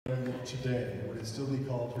today? Would it still be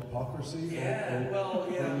called hypocrisy? Yeah, or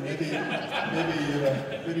maybe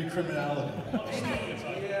criminality.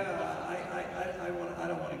 I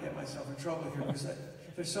don't want to get myself in trouble here because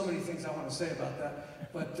there's so many things I want to say about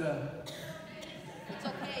that. But it's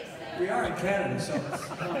okay, Sam. We are in Canada, so I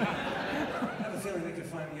have a feeling they could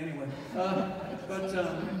find me anywhere. But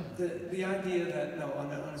the idea that, no,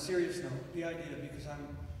 on a serious note, the idea, because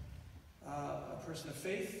I'm a person of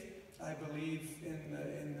faith, I believe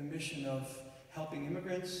in the mission of helping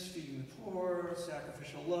immigrants, feeding the poor,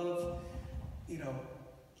 sacrificial love, you know,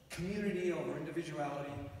 community over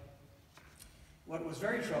individuality. What was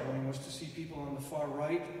very troubling was to see people on the far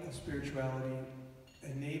right of spirituality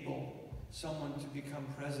enable someone to become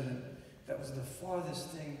president that was the farthest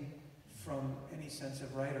thing from any sense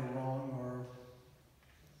of right or wrong or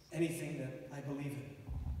anything that I believe in.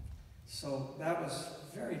 So that was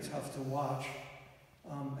very tough to watch.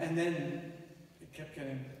 And then it kept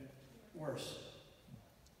getting worse.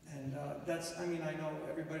 And that's, I mean, I know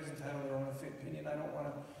everybody's entitled to their own opinion. I don't want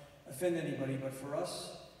to offend anybody, but for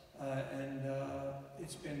us,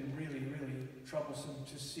 it's been really, really troublesome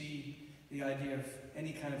to see the idea of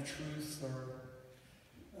any kind of truth or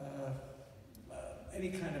any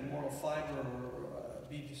kind of moral fiber or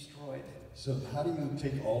be destroyed. So how do you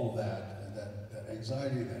take all of that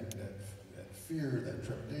anxiety, that fear, that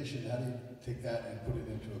trepidation, how do you take that and put it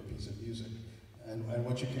into a piece of music? And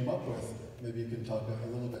what you came up with, maybe you can talk a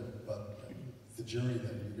little bit about the journey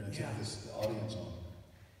that you're going to take this audience on.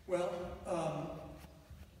 Well,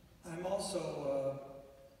 I'm also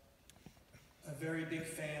a very big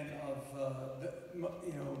fan of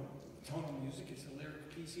tonal music. It's a lyric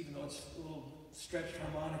piece, even though it's a little stretched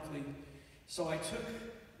harmonically. So I took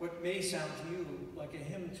what may sound to you like a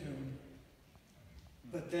hymn tune,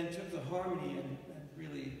 but then took the harmony and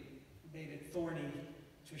really made it thorny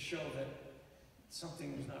to show that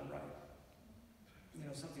something was not right. You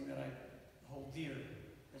know, something that I hold dear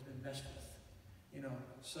has been messed with. You know,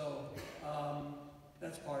 so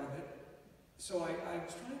that's part of it. So I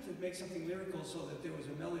was trying to make something lyrical so that there was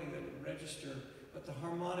a melody that would register, but the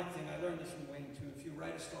harmonic thing, I learned this from Wayne too. If you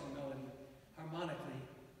write a strong melody, harmonically,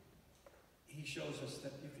 he shows us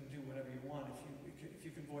that you can do whatever you want if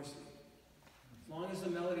you can voice it. As long as the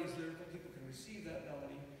melody is lyrical, people can receive that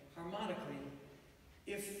melody harmonically.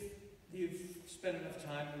 If you've spent enough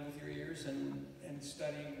time with your ears and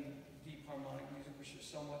studying deep harmonic music, which is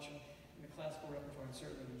so much in the classical repertoire and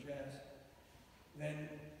certainly in jazz, then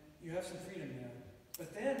you have some freedom there.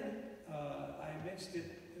 But then I mixed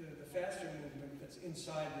it, the faster movement that's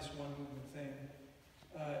inside this one movement thing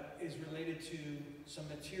is related to some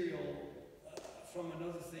material from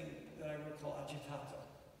another thing that I wrote called agitata,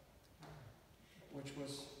 which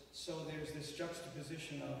was, so there's this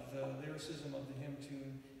juxtaposition of the lyricism of the hymn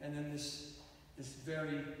tune, and then this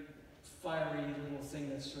very fiery little thing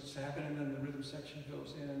that starts to happen, and then the rhythm section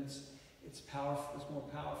goes in, and it's powerful, it's more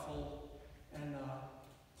powerful, and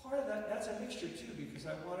part of that's a mixture too, because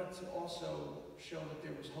I wanted to also show that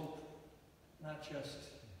there was hope, not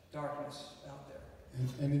just darkness out there.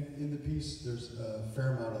 And in the piece, there's a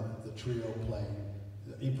fair amount of the trio playing,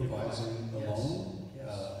 improvising alone,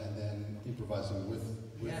 and then improvising with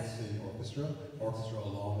the orchestra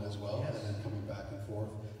alone as well, and then coming back and forth.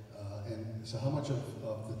 And so how much of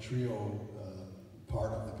the trio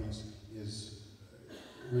part of the piece is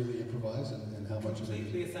really improvised, and how much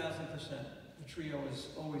completely is it? Completely 1,000%. The trio is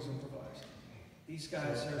always improvised. These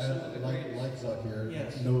guys are some of the greatest. Like Zakir,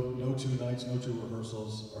 no two nights, no two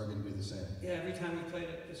rehearsals are going to be the same. Yeah, every time we played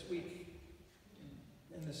it this week,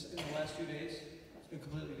 in the last 2 days, it's been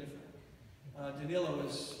completely different. Danilo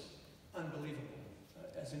is unbelievable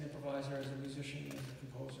as an improviser, as a musician, as a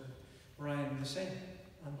composer. Brian, the same,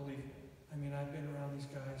 unbelievable. I mean, I've been around these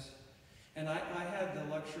guys. And I had the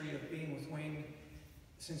luxury of being with Wayne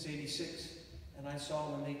since '86, and I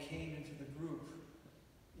saw when they came into the group,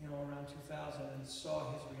 you know, around 2000, and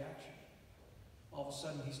saw his reaction. All of a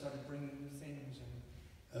sudden, he started bringing new things.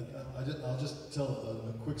 And I'll just tell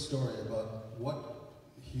a quick story about what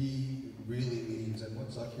he really means and what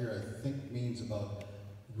Zakir, I think, means about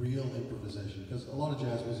real improvisation. Because a lot of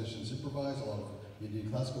jazz musicians improvise, a lot of Indian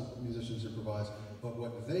classical musicians improvise, but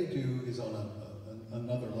what they do is on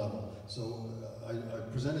another level. So I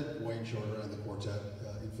presented Wayne Shorter and the quartet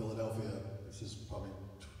in Philadelphia. This is probably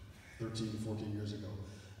 13, 14 years ago.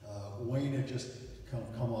 Wayne had just kind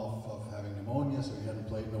of come off of having pneumonia, so he hadn't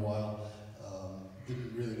played in a while.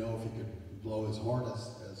 Didn't really know if he could blow his horn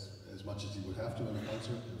as much as he would have to in a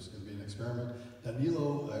concert. It was going to be an experiment.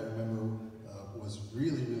 Danilo, I remember, was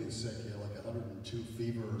really, really sick. He had like 102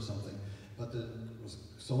 fever or something, but it was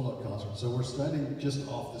a sold-out concert. So we're standing just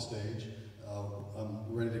off the stage. I'm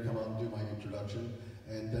ready to come out and do introduction.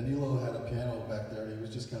 And Danilo had a piano back there, and he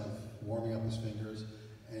was just kind of warming up his fingers.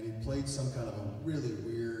 And he played some kind of a really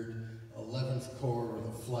weird 11th chord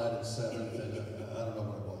with a flatted 7th, and I don't know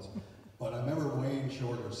what it was. But I remember Wayne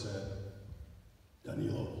Shorter said,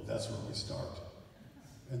 "Danilo, that's where we start."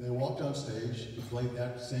 And they walked on stage, he played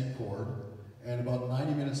that same chord, and about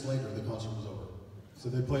 90 minutes later, the concert was over. So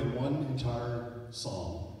they played one entire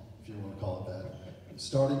song, if you want to call it that,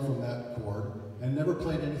 starting from that chord, and never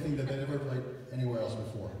played anything that they'd ever played anywhere else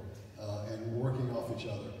before, and working off each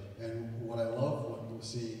other. And what I love when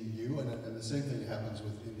seeing you, and the same thing happens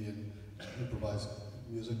with Indian improvised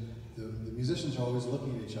music, the musicians are always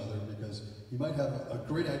looking at each other because you might have a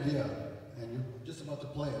great idea and you're just about to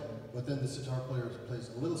play it, but then the sitar player plays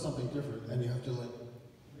a little something different and you have to like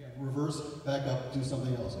reverse, back up, do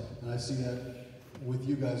something else. And I see that with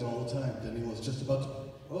you guys all the time. Danilo's just about to,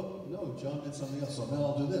 oh no, John did something else, so now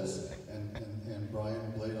I'll do this. And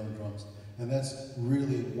Brian played on drums. And that's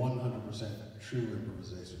really 100% true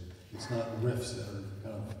improvisation. It's not riffs that are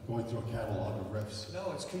kind of going through a catalog of riffs.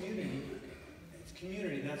 No, it's community. It's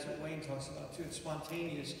community. That's what Wayne talks about too. It's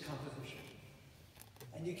spontaneous composition.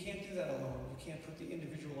 And you can't do that alone. You can't put the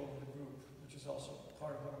individual over the group, which is also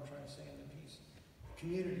part of what I'm trying to say in the piece.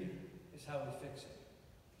 Community is how we fix it.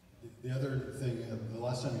 The other thing, the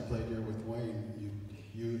last time you played here with Wayne,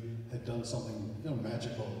 you had done something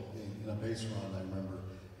magical in a bass run, I remember.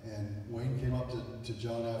 And Wayne came up to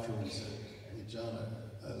John afterwards and said, "Hey John,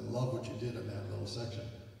 I love what you did in that little section.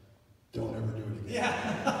 Don't ever do it again."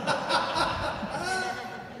 Yeah.